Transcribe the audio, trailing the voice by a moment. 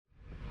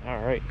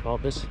Alright, well,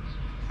 this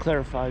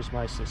clarifies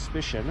my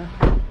suspicion,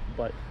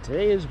 but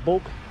today is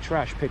bulk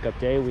trash pickup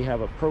day. We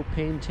have a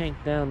propane tank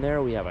down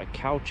there, we have a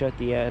couch at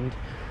the end.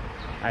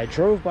 I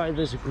drove by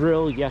this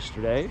grill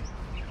yesterday,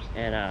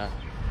 and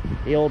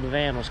the old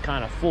van was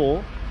kind of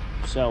full,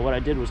 so what I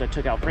did was I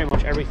took out pretty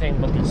much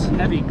everything but this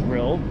heavy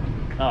grill.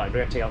 Oh, I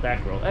better take out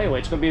that grill. Anyway,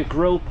 it's going to be a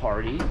grill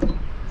party,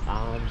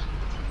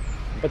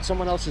 but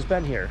someone else has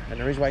been here, and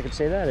the reason why I can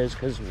say that is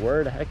because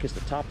where the heck is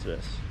the top to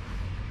this?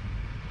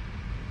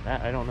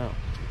 That I don't know.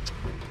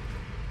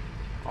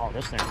 Oh,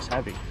 this thing is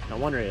heavy. No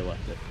wonder they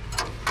left it.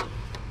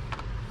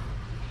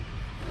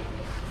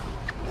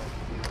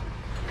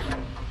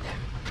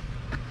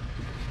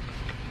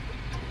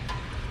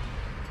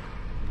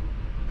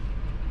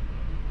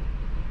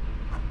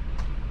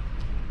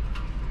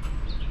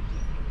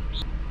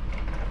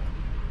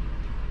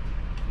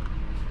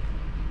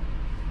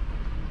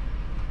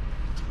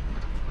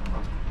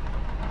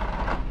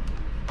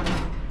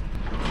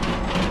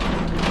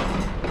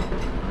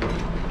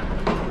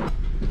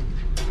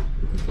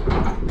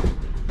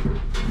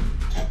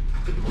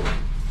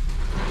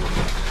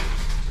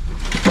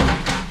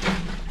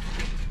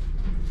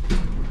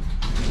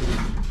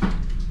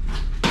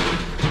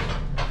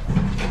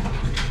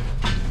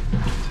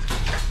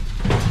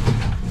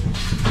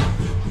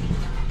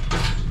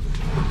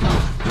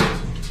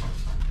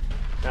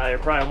 Now you're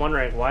probably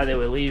wondering why they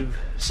would leave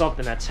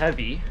something that's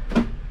heavy.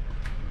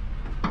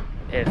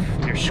 If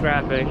you're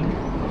scrapping,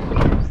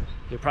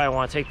 you probably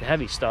want to take the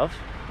heavy stuff.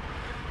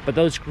 But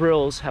those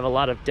grills have a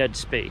lot of dead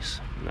space.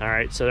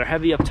 Alright, so they're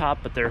heavy up top,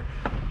 but they're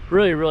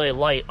really, really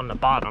light on the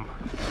bottom.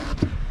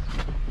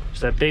 It's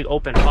that big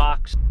open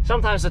box.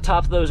 Sometimes the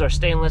top of those are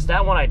stainless.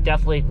 That one I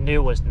definitely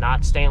knew was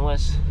not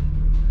stainless.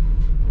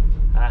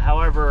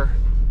 However,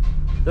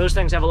 those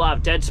things have a lot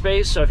of dead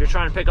space, so if you're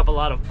trying to pick up a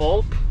lot of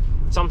bulk,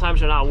 sometimes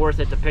they're not worth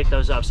it to pick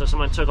those up. So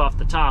someone took off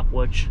the top,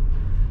 which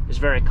is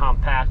very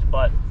compact,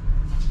 but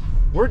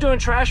we're doing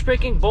trash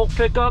picking, bulk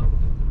pickup.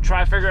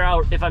 Try to figure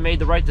out if I made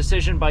the right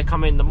decision by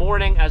coming in the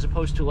morning as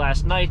opposed to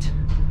last night.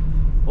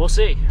 We'll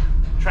see.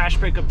 Trash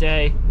pickup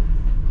day.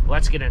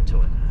 Let's get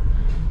into it.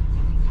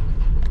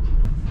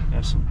 We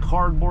have some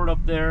cardboard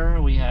up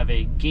there. We have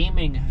a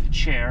gaming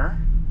chair.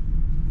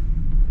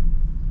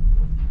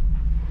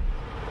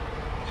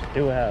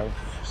 Do have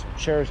some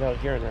chairs out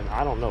here, and then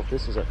I don't know if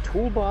this is a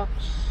toolbox.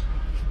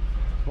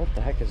 What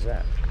the heck is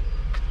that?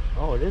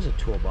 Oh, it is a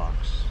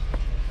toolbox.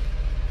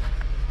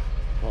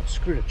 Well,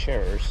 screw the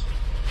chairs.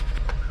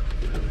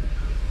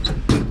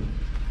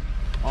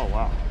 Oh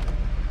wow,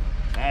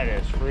 that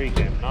is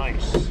freaking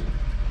nice.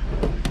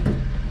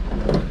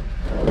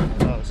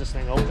 Oh, is this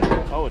thing open?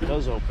 Oh, it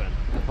does open.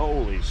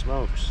 Holy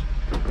smokes.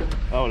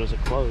 Oh, does it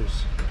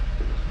close?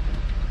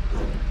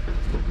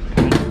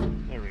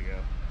 There we go.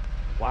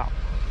 Wow.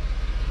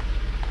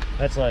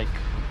 That's like,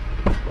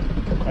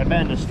 I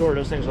bet in the store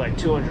those things are like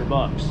 200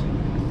 bucks.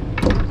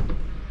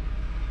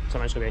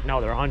 Somebody's gonna be like, no,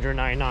 they're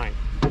 199.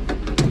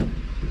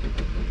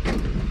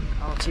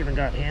 Oh, it's even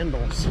got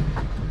handles.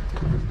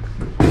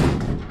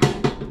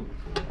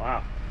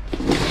 Wow.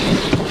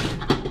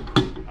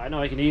 I know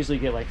I can easily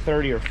get like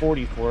 30 or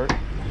 40 for it.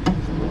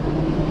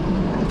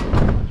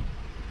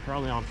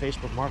 Probably on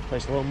Facebook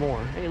Marketplace a little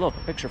more. Hey, look, a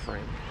picture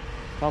frame.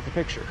 About the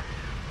picture.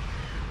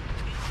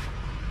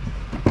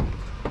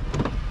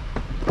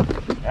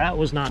 That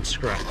was not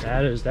scrapped.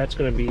 That's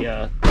going to be,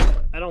 I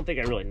don't think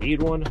I really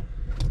need one,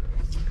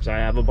 because I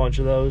have a bunch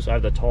of those. I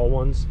have the tall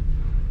ones.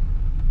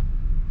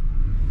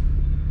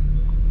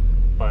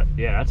 But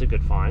yeah, that's a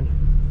good find.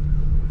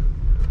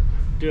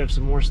 Do have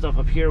some more stuff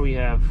up here. We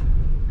have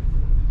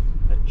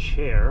a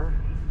chair.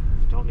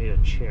 Don't need a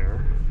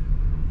chair.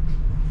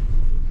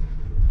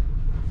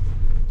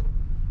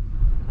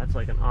 That's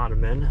like an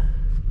ottoman.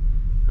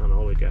 I don't know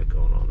what we got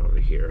going on over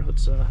here.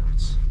 Let's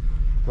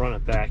run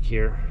it back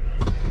here.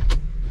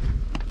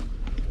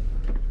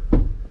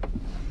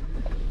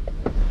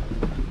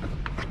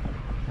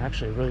 I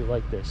actually really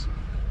like this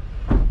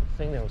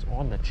thing that was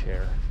on the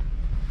chair.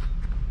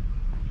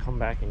 Come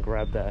back and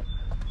grab that.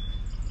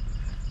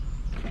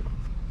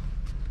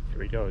 Here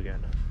we go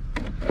again.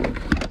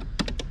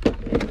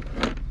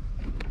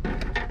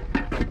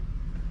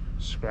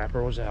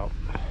 Scrapper was out.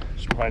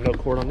 There's probably no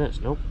cord on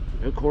this. Nope,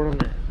 no cord on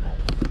that.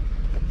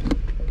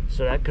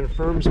 So that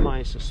confirms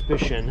my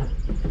suspicion.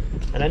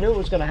 And I knew it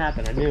was going to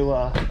happen. I knew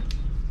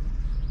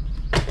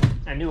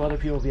other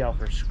people would be out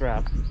for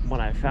scrap. When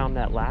I found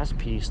that last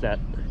piece, that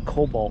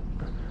cobalt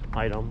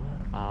item,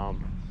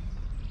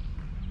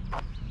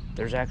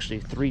 there's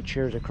actually 3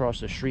 chairs across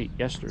the street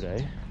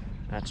yesterday.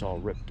 That's all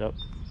ripped up.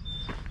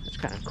 It's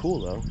kind of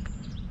cool though.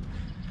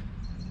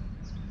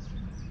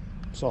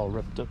 It's all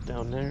ripped up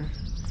down there.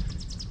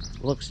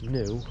 Looks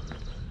new,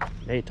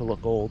 made to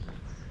look old.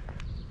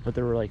 But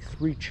there were like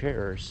 3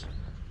 chairs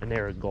and they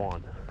were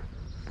gone.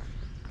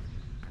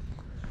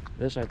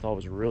 This I thought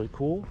was really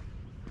cool.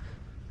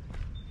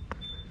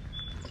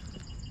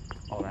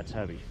 Oh, that's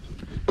heavy.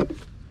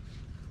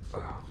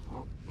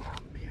 Oh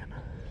man.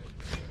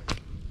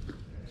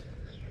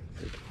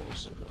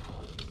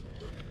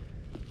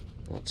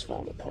 Oh, it's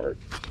falling apart.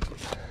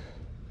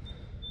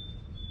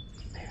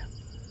 Man.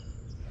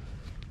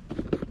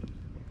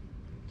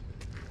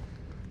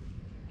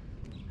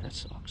 That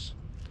sucks.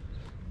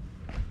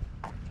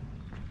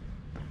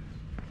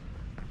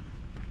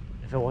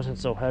 If it wasn't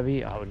so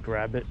heavy, I would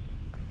grab it.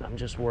 I'm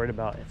just worried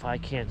about if I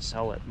can't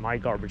sell it, my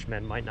garbage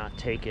men might not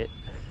take it.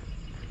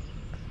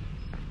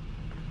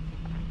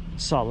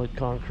 Solid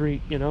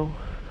concrete, you know?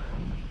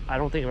 I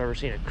don't think I've ever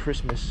seen a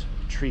Christmas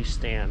tree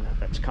stand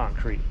that's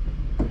concrete.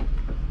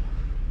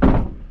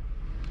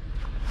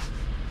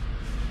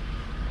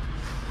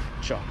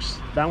 Shucks.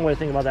 I'm going to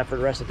think about that for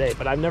the rest of the day.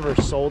 But I've never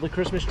sold a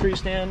Christmas tree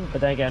stand,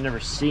 but then again, I've never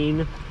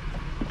seen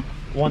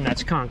one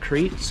that's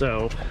concrete,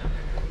 so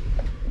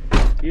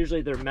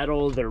usually they're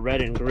metal, they're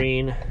red and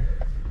green.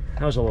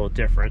 That was a little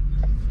different.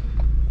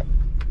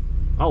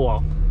 Oh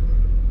well.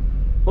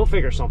 We'll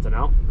figure something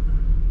out.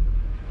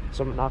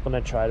 So I'm not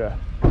going to try to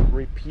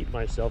repeat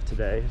myself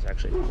today. It's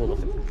actually cool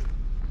looking.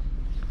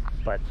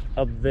 But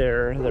up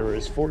there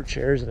was 4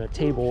 chairs and a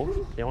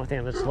table. The only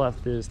thing that's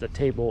left is the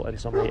table, and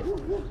somebody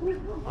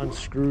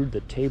unscrewed the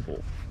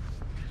table.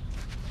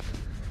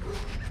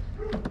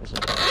 There's a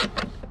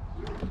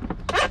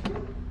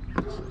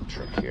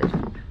trick here.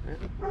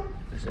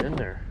 Is it in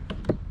there?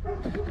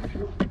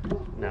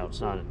 No,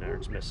 it's not in there.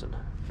 It's missing.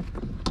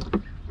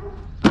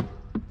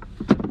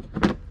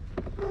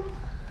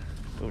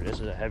 Oh,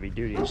 this is a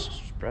heavy-duty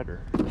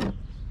spreader.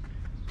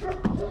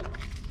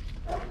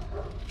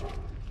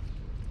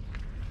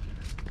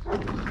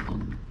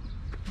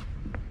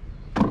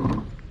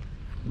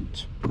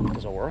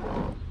 Doesn't work.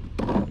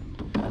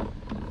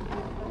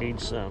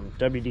 Needs some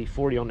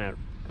WD-40 on that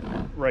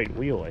right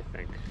wheel, I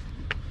think.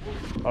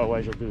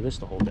 Otherwise, you'll do this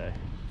the whole day.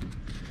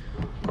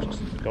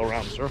 Just go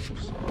around in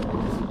circles.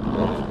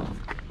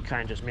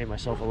 Kind of just made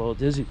myself a little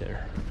dizzy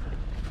there.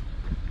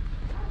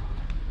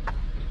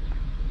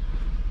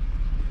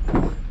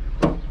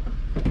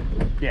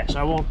 Yes,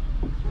 I will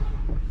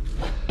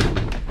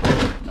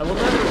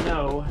never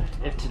know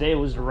if today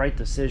was the right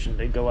decision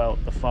to go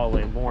out the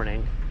following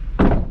morning,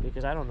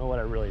 because I don't know what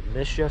I really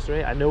missed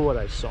yesterday. I know what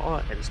I saw,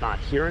 and it's not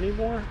here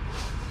anymore,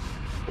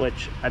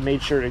 which I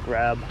made sure to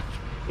grab,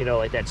 you know,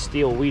 like that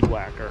steel weed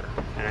whacker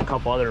and a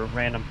couple other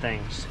random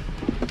things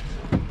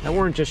that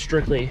weren't just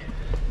strictly,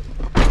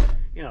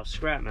 you know,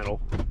 scrap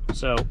metal.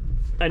 So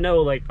I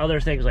know like other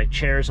things like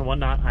chairs and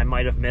whatnot I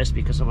might have missed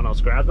because someone else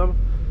grabbed them.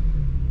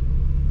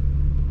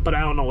 But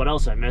I don't know what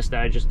else I missed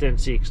that I just didn't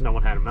see because no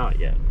one had them out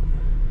yet.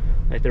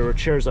 Like there were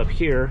chairs up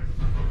here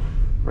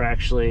where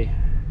actually,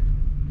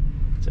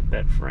 it's a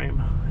bed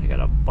frame. I got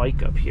a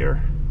bike up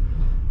here.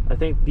 I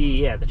think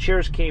the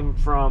chairs came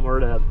from, or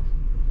the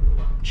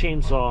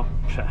chainsaw,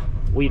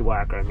 weed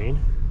whacker I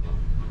mean,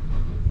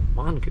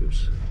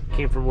 mongoose,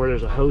 came from where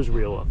there's a hose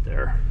reel up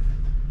there.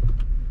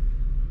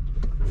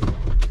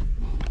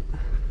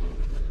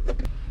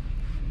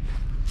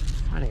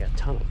 Finding a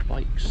ton of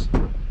bikes.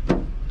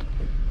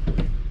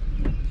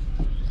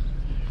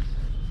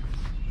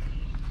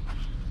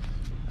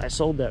 I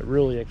sold that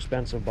really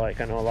expensive bike.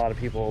 I know a lot of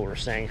people were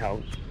saying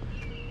how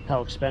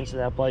expensive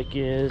that bike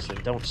is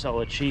and don't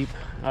sell it cheap.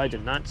 I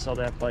did not sell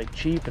that bike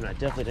cheap, and I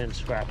definitely didn't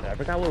scrap it. I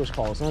forgot what it was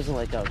called. It wasn't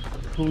like a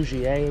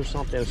Pougier or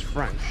something. It was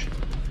French.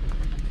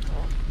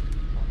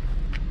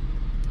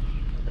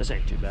 This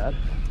ain't too bad.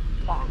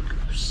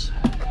 Mongoose.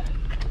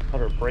 How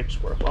do her brakes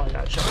work? Well, I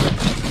gotta check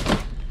it.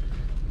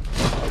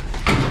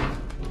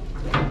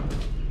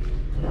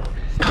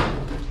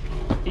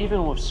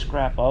 Even with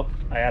scrap up,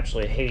 I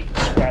absolutely hate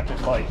scrapping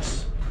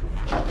bikes.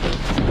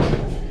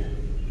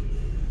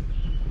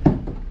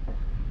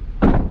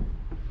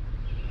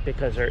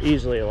 Because they're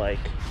easily like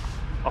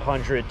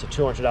 $100 to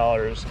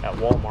 $200 at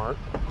Walmart.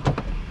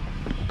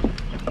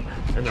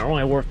 And they're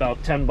only worth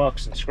about 10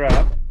 bucks in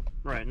scrap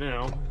right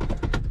now.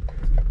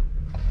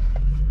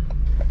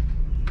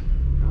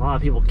 A lot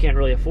of people can't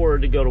really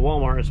afford to go to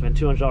Walmart and spend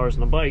 $200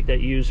 on a bike that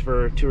you use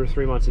for 2 or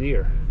 3 months a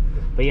year.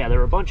 But yeah, there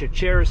were a bunch of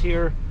chairs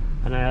here.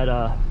 And I had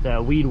the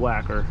weed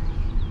whacker.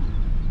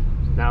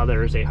 Now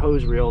there's a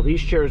hose reel.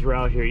 These chairs were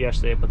out here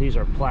yesterday, but these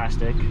are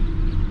plastic.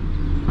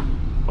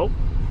 Oh.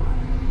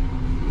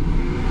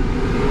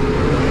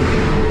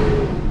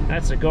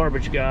 That's a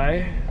garbage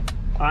guy.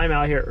 I'm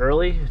out here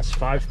early. It's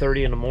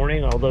 5:30 in the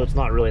morning, although it's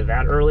not really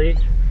that early.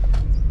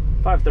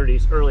 5:30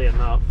 is early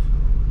enough.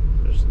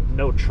 There's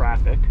no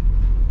traffic.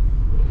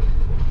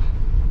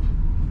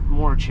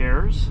 More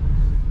chairs.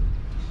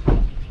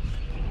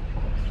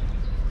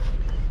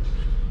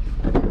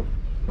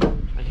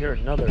 Here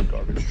another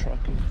garbage truck.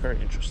 Very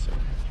interesting.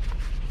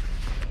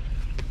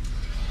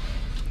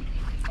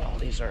 Oh,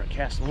 these are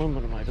cast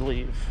aluminum, I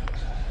believe.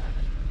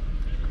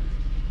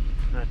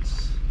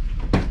 That's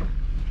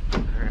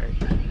alright.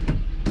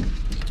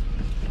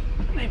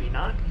 Maybe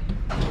not.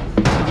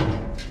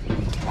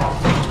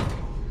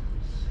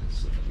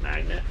 It's a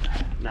magnet.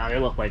 Nah, they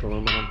look like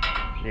aluminum.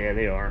 Yeah,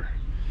 they are.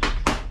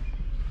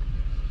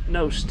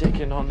 No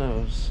sticking on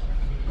those.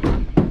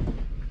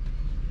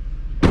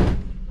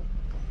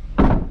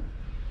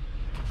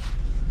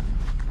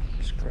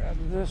 Grab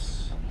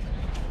this.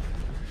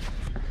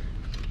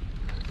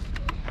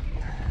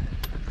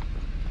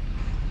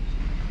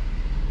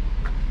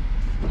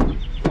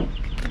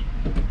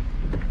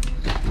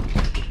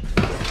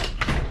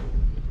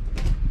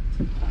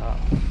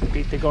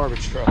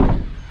 garbage truck.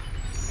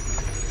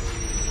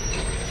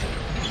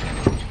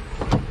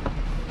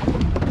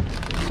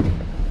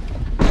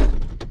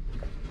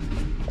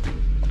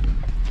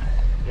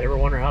 You ever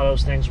wonder how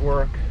those things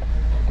work?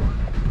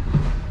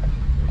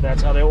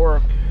 That's how they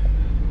work.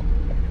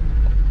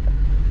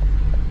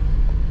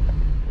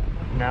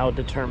 Now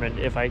determined,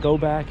 if I go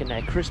back and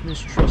that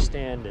Christmas tree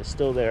stand is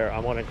still there, I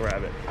want to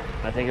grab it.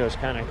 I think it was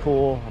kind of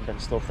cool. I've been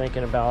still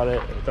thinking about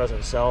it. If it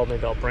doesn't sell,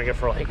 maybe I'll bring it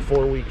for like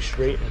 4 weeks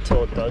straight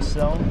until it does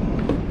sell.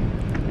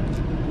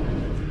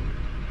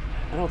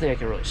 I don't think I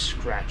can really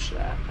scratch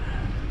that.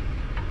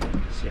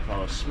 See, if I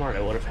was smart,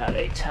 I would have had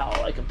a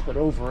towel I could put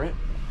over it.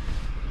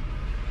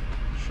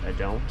 Which I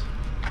don't.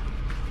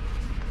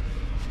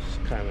 It's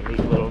kind of a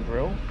neat little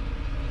grill.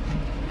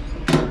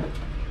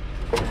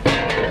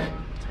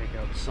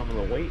 Some of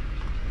the weight.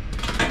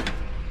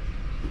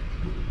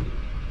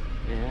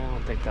 Yeah, I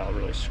don't think that'll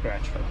really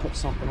scratch if I put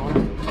something on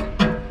it.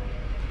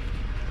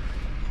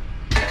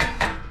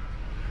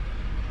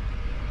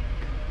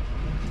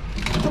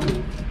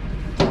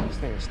 This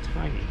thing is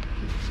tiny.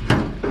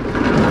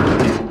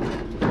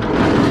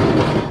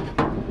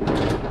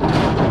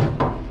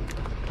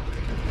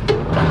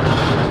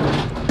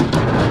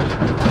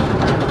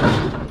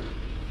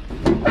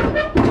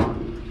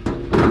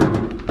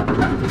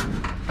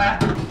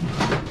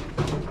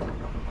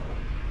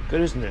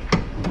 Good, isn't it?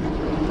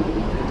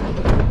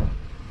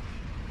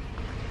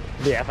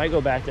 Yeah, if I go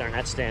back there and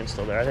that stand's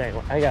still there, I think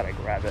I gotta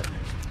grab it.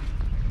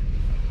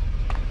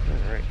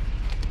 All right.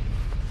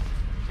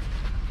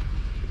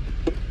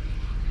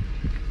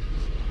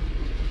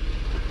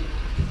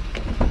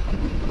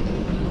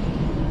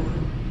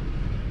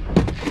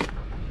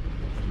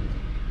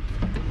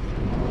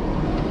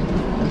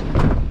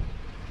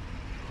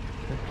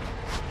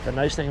 The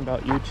nice thing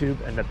about YouTube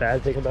and the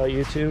bad thing about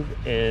YouTube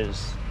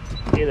is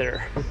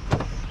either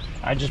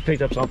I just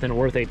picked up something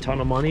worth a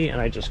ton of money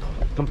and I just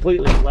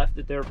completely left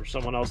it there for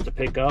someone else to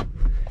pick up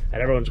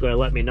and everyone's going to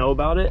let me know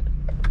about it,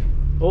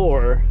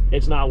 or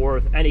it's not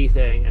worth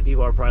anything and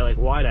people are probably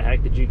like, why the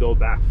heck did you go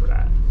back for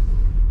that?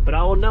 But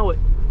I will know it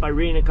by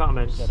reading the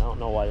comments. I don't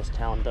know why this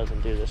town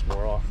doesn't do this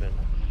more often.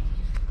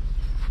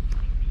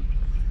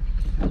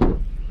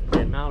 The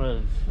amount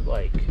of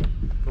like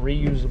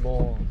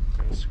reusable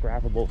and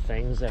scrappable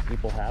things that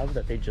people have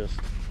that they just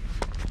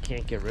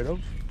can't get rid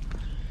of,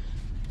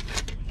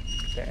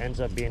 that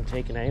ends up being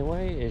taken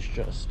anyway, is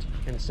just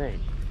insane.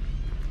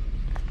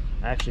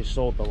 I actually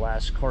sold the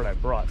last cart I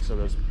brought. So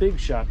those big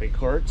shopping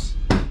carts,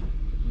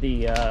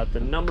 the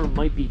number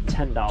might be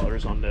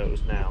 $10 on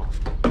those now.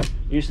 I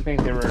used to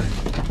think they were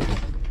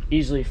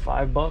easily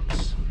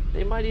 $5.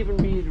 They might even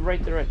be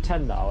right there at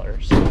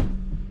 $10.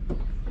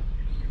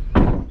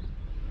 And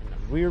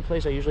the weird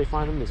place I usually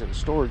find them is in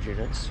storage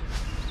units.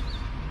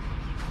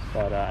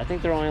 But I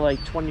think they're only like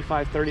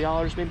 $25,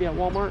 $30 maybe at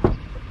Walmart.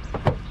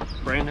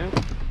 Brand new.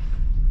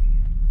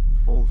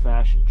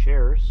 Old-fashioned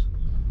chairs.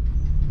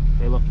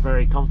 They look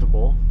very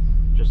comfortable,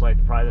 just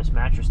like probably this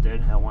mattress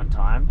did at one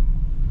time.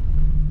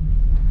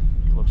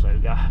 It looks like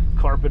we got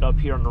carpet up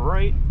here on the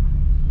right.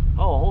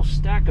 Oh, a whole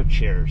stack of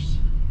chairs.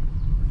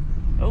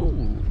 Oh,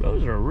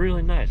 those are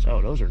really nice. Oh,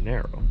 those are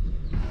narrow.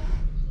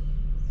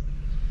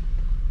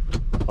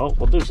 Oh,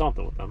 we'll do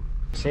something with them.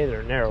 I say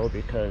they're narrow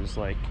because,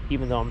 like,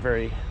 even though I'm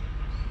very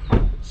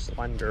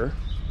slender,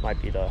 might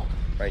be the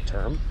right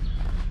term,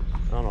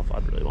 I don't know if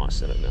I'd really want to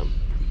sit in them.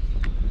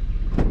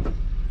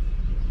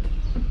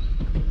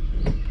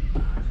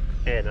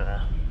 And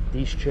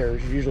these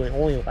chairs usually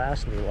only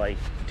last me like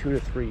 2 to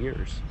 3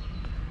 years.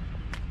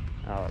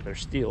 They're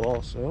steel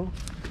also.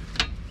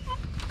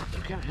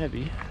 They're kind of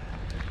heavy.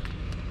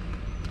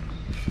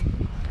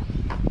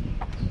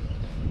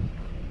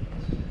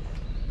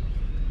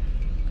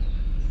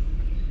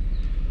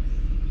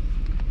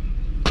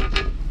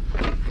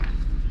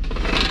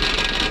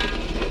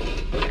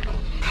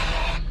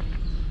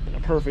 In a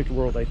perfect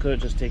world, I could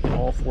have just taken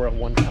all 4 at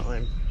one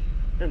time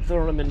and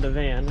thrown them in the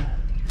van.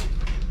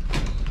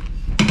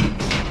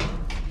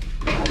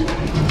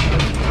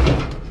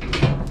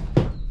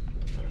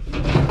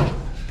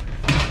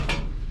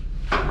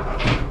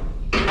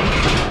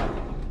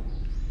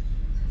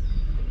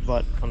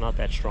 But I'm not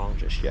that strong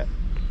just yet.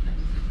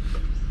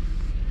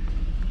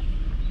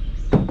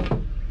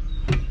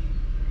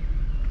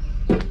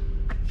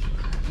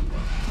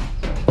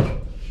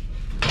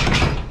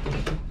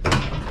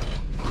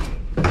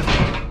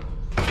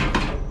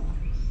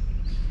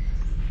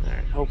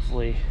 Alright,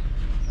 hopefully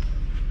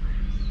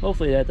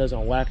that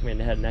doesn't whack me in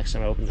the head next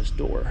time I open this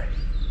door. Alright,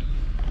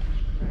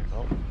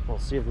 well, we'll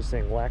see if this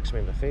thing whacks me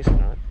in the face or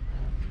not.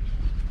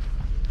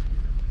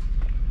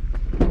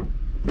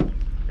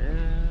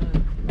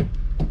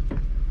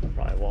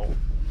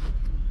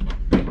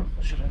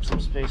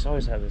 Space. I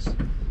always have this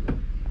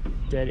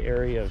dead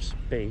area of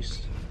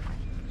space.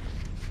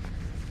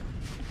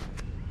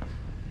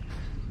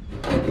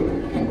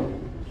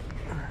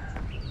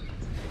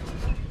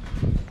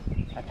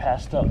 I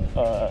passed up,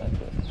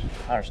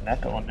 there's an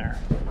echo in there.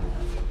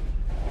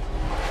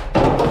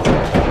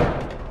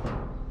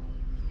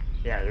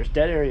 Yeah, there's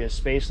dead area of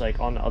space like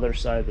on the other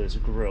side of this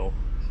grill.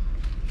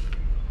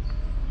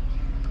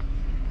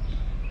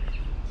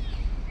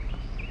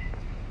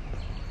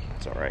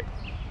 It's all right.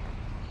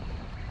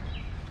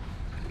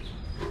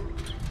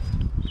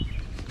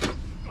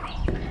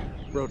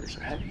 Rotors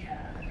are heavy.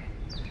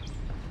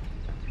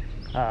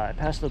 I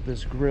passed up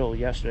this grill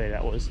yesterday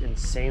that was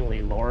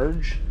insanely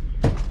large.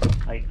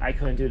 I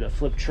couldn't do the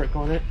flip trick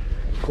on it.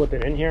 Flip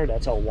it in here,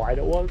 that's how wide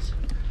it was.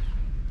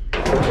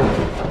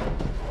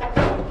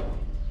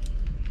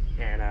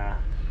 And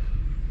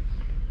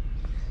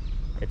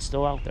it's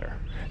still out there.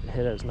 It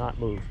has not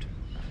moved.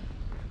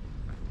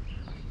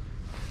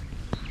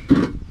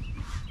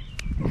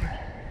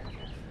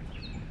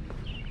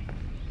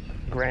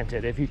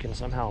 Granted, if you can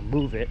somehow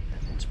move it,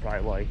 it's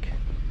probably like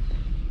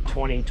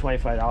 $20,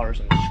 $25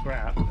 in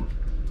scrap.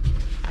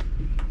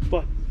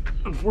 But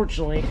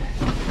unfortunately,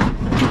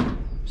 I've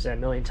said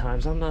a million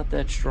times, I'm not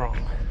that strong.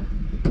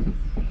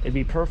 It'd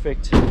be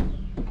perfect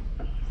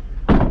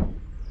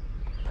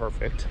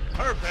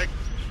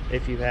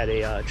if you had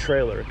a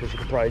trailer, because you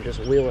could probably just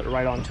wheel it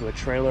right onto a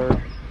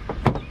trailer.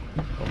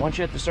 But once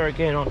you have to start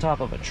getting on top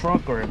of a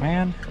truck or a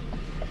van,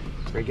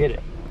 forget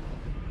it.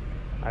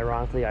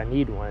 Ironically, I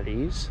need one of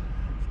these.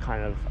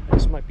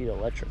 This might be the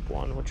electric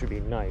one, which would be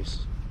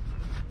nice.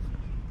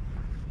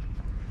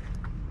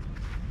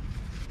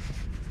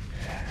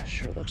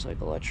 Sure looks like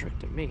electric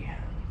to me.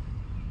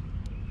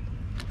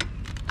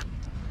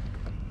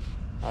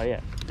 Oh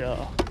yeah,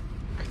 duh.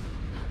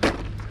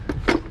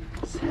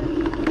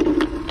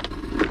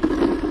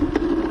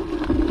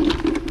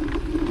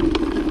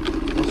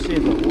 We'll see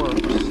if it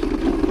works.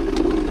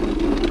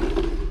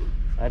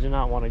 I do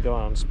not want to go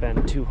out and spend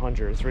 $200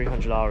 or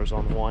 $300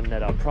 on one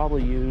that I'll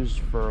probably use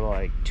for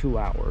like 2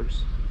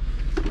 hours.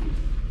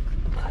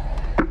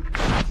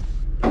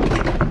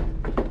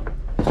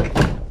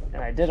 And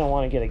I didn't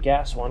want to get a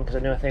gas one because I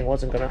knew the thing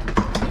wasn't gonna.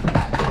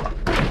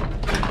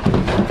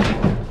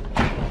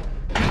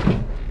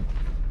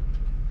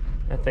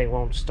 That thing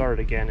won't start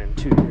again in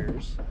 2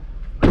 years.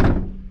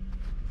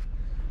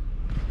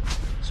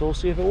 So we'll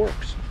see if it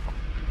works.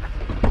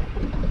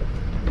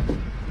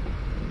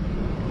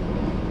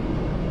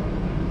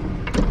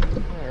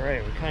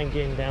 Alright, we're kind of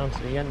getting down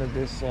to the end of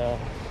this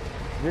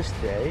this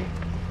day.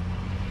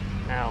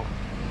 Now,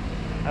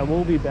 I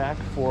will be back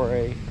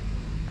for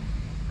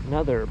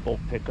another bulk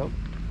pickup.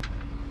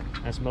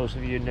 As most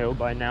of you know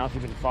by now, if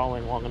you've been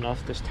following long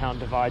enough, this town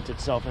divides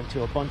itself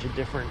into a bunch of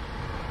different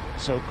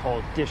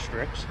so-called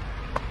districts.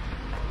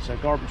 So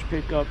garbage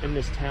pickup in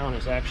this town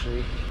is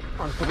actually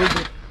on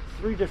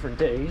three different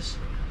days.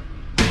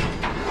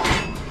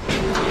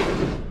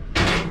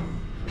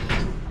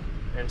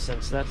 And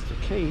since that's the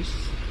case,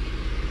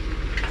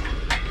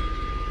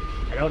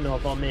 I don't know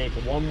if I'll make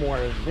one more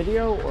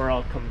video or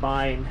I'll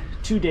combine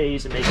 2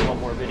 days and make one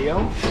more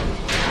video.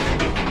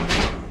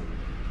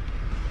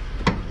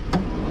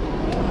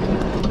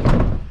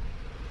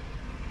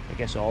 I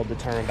guess it'll all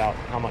determine about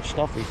how much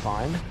stuff we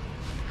find.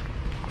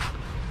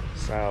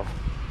 So,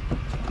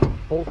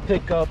 bulk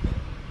pickup,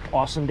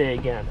 awesome day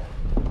again.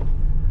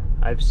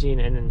 I've seen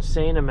an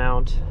insane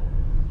amount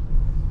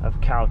of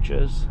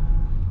couches.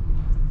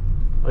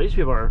 Well, these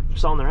people are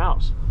selling their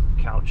house.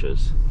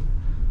 Couches.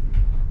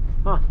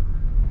 Huh.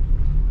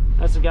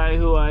 That's the guy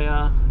who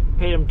I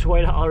paid him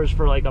 $20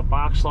 for like a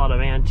box lot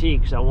of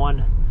antiques at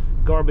one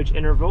garbage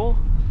interval.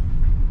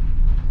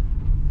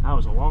 That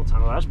was a long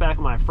time ago. That's back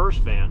in my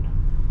first van.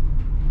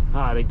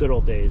 Ah, the good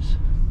old days.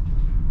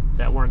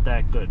 That weren't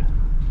that good.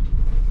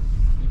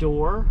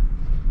 Door.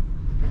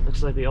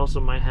 Looks like they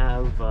also might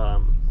have,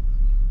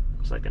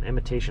 it's like an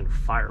imitation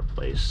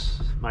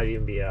fireplace. Might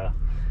even be a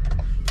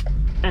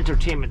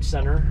entertainment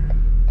center.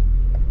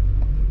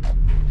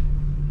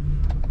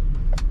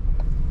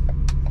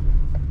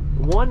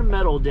 One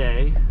metal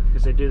day,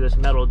 because they do this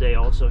metal day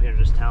also here in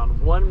this town.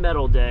 One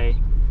metal day.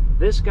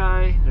 This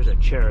guy, there's a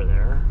chair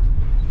there.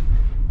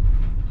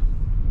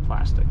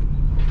 Plastic.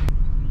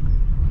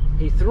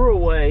 He threw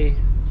away,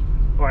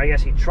 or I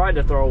guess he tried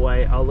to throw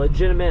away, a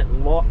legitimate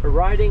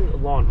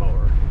riding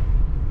lawnmower.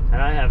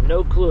 And I have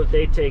no clue if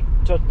they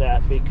took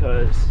that,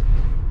 because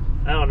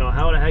I don't know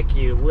how the heck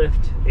you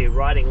lift a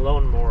riding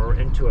lawnmower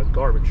into a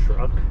garbage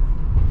truck.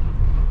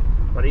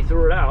 But he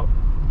threw it out.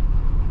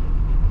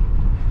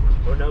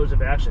 Who knows if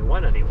it actually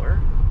went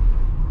anywhere.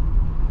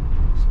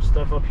 Some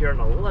stuff up here on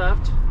the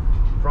left.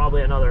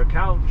 Probably another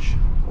couch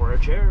or a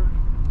chair.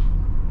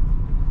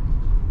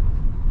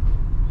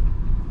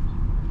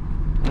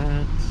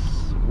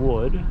 That's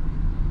wood.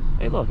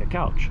 Hey look, a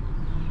couch.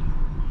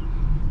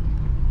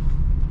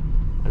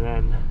 And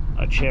then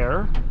a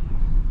chair.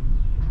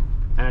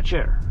 And a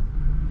chair.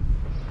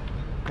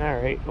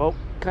 Alright, well,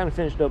 kind of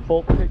finished up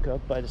bulk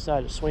pickup. I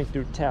decided to swing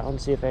through town,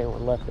 see if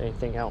anyone left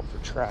anything out for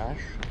trash.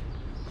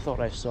 Thought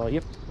I saw,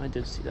 yep, I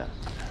did see that.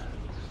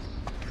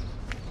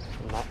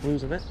 I'm not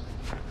losing it.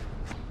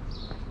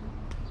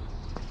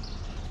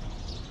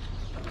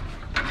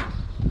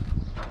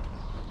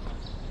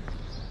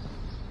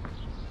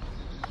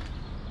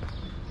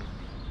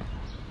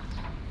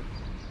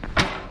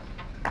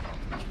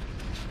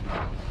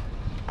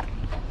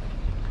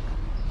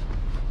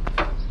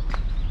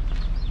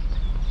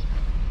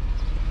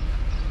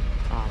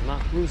 I'm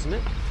not losing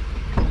it.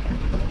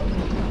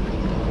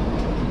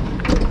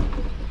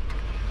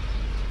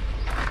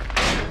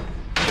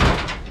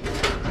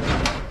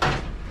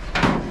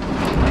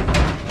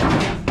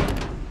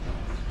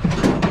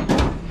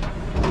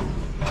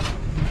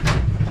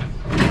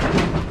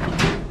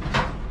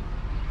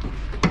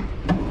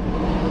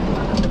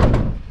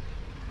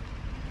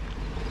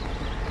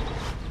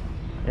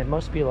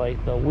 must be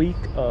like the week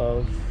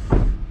of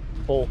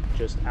bulk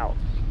just out.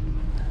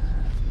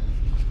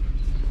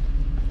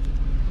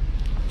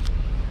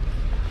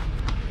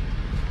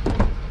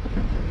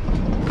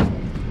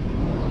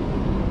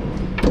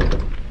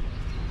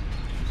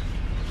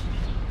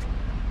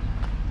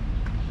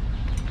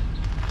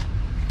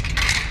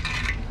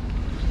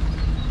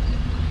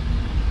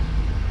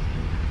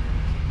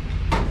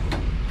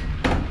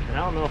 And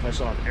I don't know if I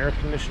saw an air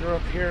conditioner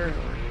up here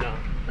or not.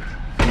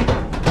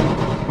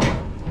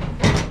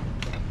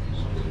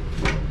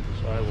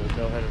 I will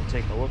go ahead and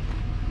take a look.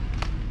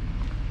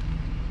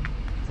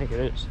 I think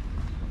it is.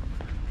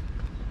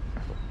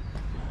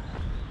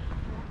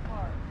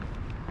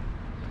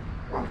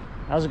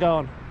 How's it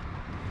going?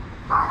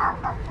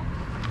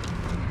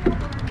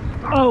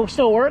 Oh,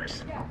 still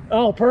works?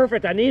 Oh,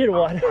 perfect. I needed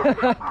one.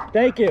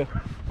 Thank you.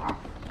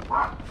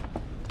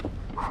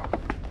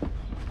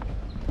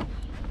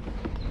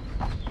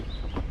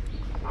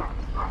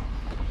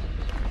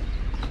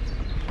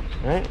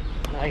 All right,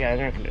 I got an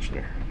air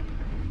conditioner.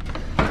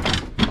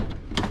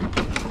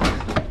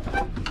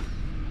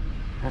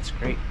 That's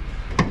great.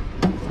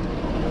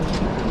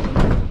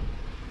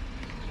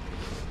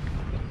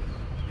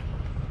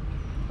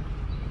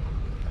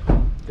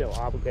 Feel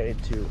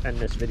obligated to end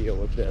this video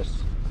with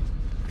this.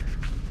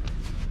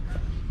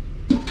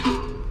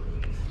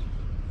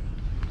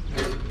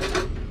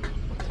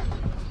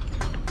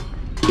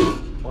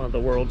 One of the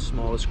world's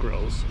smallest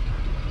grills.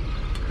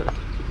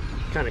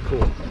 Kind of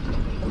cool.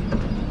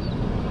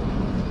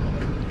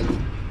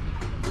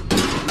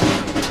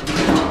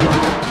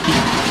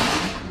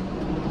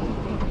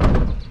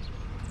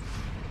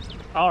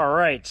 All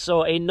right,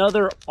 so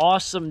another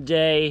awesome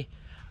day.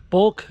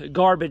 Bulk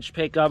garbage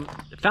pickup.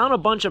 Found a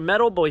bunch of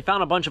metal, but we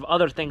found a bunch of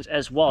other things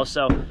as well.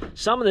 So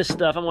some of this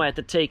stuff I'm gonna have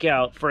to take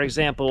out. For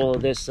example,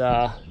 this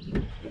guy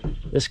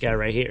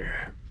right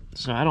here.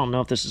 So I don't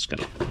know if this is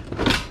gonna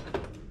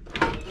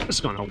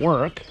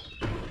work.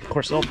 Of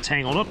course, it's all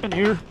tangled up in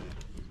here.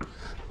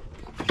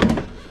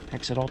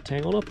 Heck's it all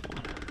tangled up?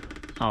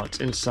 Oh,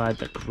 it's inside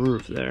the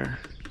groove there.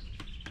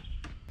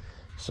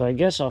 So I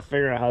guess I'll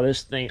figure out how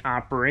this thing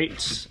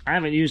operates. I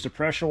haven't used a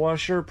pressure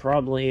washer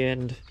probably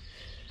in...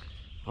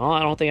 Well,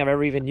 I don't think I've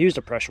ever even used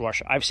a pressure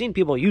washer. I've seen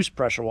people use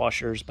pressure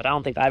washers, but I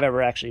don't think I've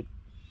ever actually...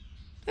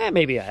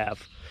 maybe I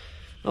have.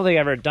 I don't think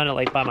I've ever done it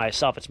like by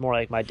myself. It's more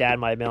like my dad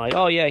might have been like,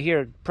 oh yeah,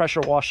 here,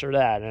 pressure washer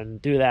that, and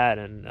do that,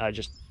 and I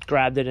just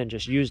grabbed it and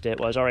just used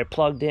it. Well, it's already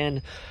plugged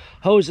in,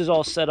 hose is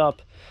all set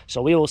up,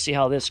 so we will see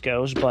how this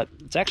goes, but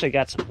it's actually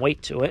got some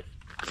weight to it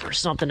for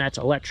something that's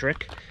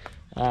electric.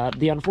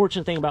 The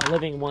unfortunate thing about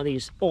living in one of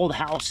these old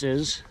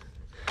houses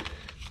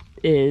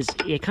is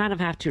you kind of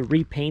have to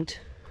repaint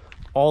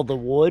all the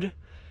wood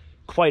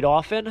quite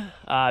often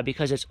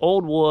because it's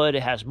old wood,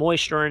 it has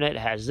moisture in it, it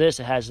has this,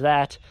 it has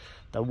that,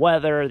 the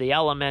weather, the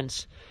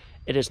elements.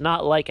 It is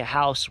not like a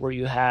house where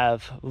you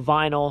have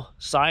vinyl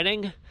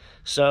siding,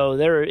 so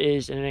there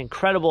is an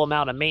incredible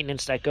amount of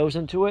maintenance that goes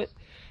into it,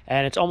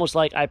 and it's almost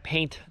like I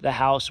paint the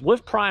house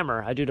with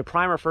primer. I do the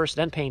primer first,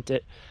 then paint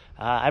it.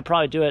 I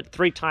probably do it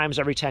 3 times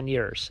every 10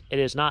 years. It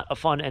is not a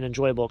fun and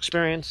enjoyable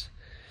experience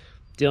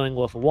dealing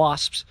with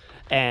wasps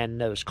and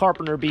those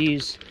carpenter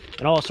bees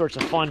and all sorts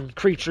of fun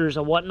creatures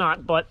and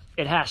whatnot, but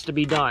it has to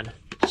be done.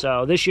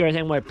 So this year I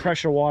think I'm going to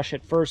pressure wash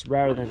it first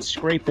rather than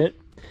scrape it.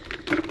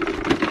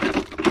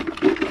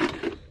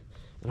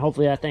 And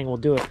hopefully that thing will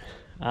do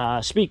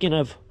it. Speaking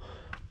of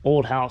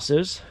old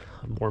houses,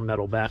 more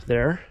metal back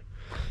there.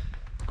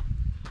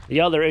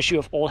 The other issue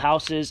of old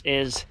houses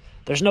is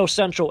there's no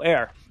central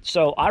air.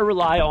 So I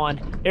rely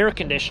on air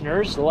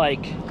conditioners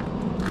like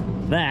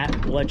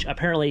that, which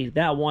apparently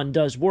that one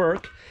does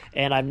work,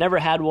 and I've never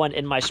had one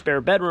in my spare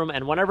bedroom.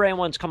 And whenever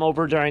anyone's come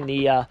over during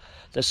the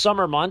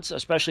summer months,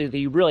 especially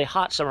the really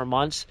hot summer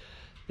months,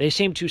 they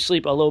seem to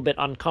sleep a little bit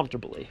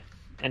uncomfortably.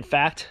 In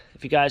fact,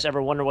 if you guys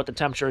ever wonder what the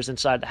temperature is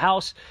inside the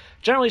house,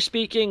 generally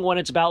speaking, when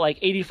it's about like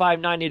 85,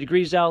 90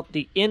 degrees out,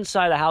 the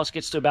inside of the house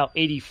gets to about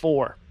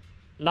 84,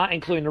 not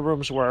including the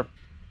rooms where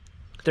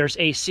there's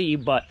AC,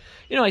 but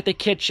you know, like the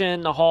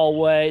kitchen, the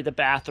hallway, the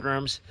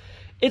bathrooms,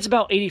 it's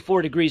about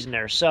 84 degrees in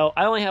there. So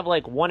I only have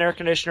like one air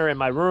conditioner in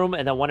my room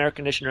and then one air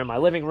conditioner in my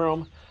living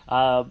room.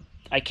 I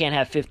can't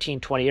have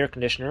 15, 20 air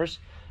conditioners,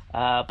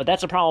 but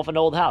that's a problem with an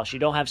old house. You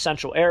don't have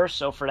central air,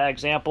 so for that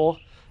example,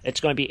 it's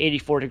going to be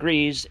 84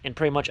 degrees in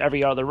pretty much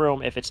every other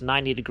room if it's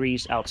 90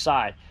 degrees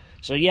outside.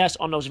 So yes,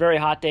 on those very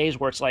hot days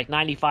where it's like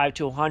 95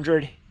 to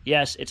 100,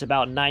 yes, it's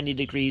about 90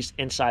 degrees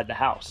inside the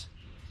house.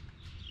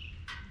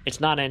 It's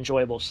not an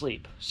enjoyable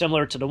sleep.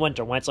 Similar to the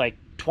winter, when it's like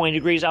 20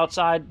 degrees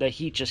outside, the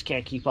heat just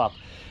can't keep up.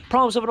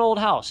 Problems of an old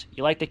house.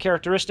 You like the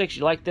characteristics,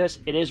 you like this,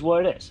 it is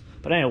what it is.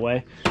 But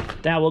anyway,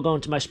 that will go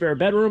into my spare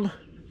bedroom.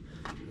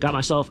 Got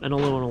myself an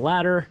aluminum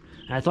ladder.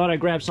 And I thought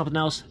I'd grab something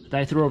else that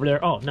I threw over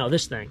there. Oh, no,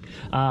 this thing.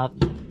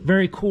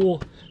 Very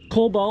cool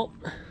cobalt.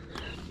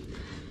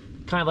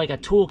 Kind of like a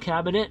tool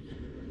cabinet.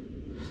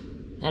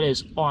 That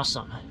is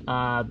awesome.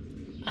 I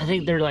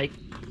think they're like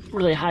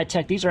really high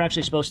tech. These are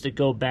actually supposed to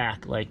go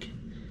back, like...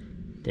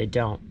 They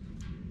don't.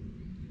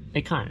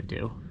 They kind of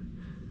do.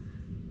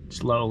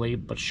 slowly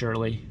but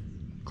surely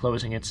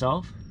closing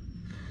itself.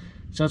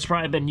 So it's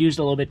probably been used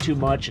a little bit too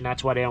much, and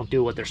that's why they don't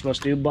do what they're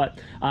supposed to do. But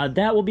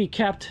that will be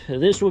kept.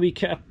 This will be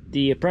kept.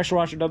 The pressure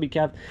washer will be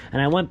kept. And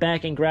I went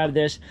back and grabbed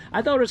this.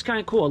 I thought it was kind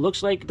of cool. It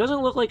looks like,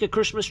 doesn't look like a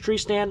Christmas tree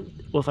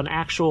stand with an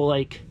actual,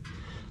 like,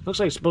 looks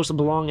like it's supposed to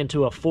belong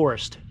into a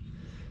forest.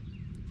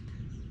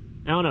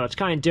 I don't know. It's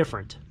kind of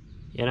different.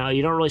 You know,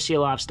 you don't really see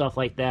a lot of stuff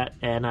like that.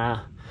 And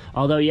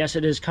although, yes,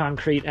 it is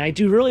concrete. And I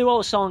do really well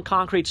with selling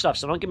concrete stuff,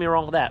 so don't get me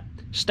wrong with that.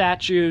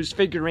 Statues,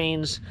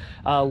 figurines,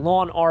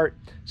 lawn art,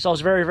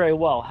 sells very, very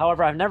well.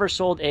 However, I've never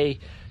sold a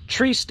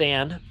tree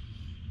stand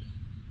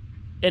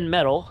in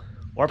metal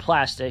or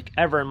plastic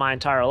ever in my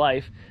entire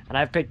life. And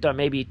I've picked up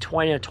maybe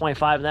 20 or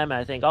 25 of them, and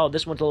I think, oh,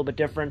 this one's a little bit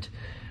different.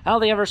 I don't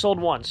think I ever sold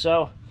one.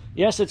 So,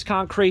 yes, it's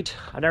concrete.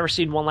 I've never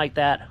seen one like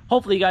that.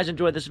 Hopefully, you guys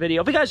enjoyed this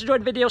video. If you guys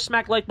enjoyed the video,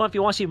 smack the like button. If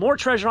you want to see more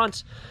treasure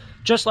hunts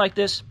just like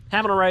this,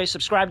 haven't already,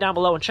 subscribe down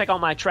below and check out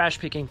my trash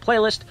picking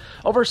playlist.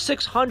 Over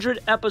 600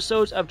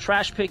 episodes of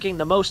trash picking,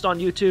 the most on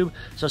YouTube.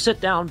 So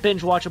sit down,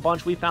 binge watch a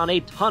bunch. We found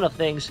a ton of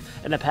things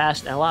in the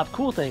past and a lot of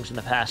cool things in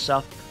the past.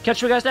 So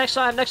catch you guys next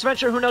time, next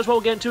adventure. Who knows what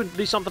we'll get into? It'll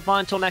be something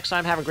fun. Until next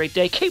time, have a great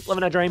day. Keep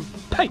living a dream.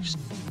 Peace.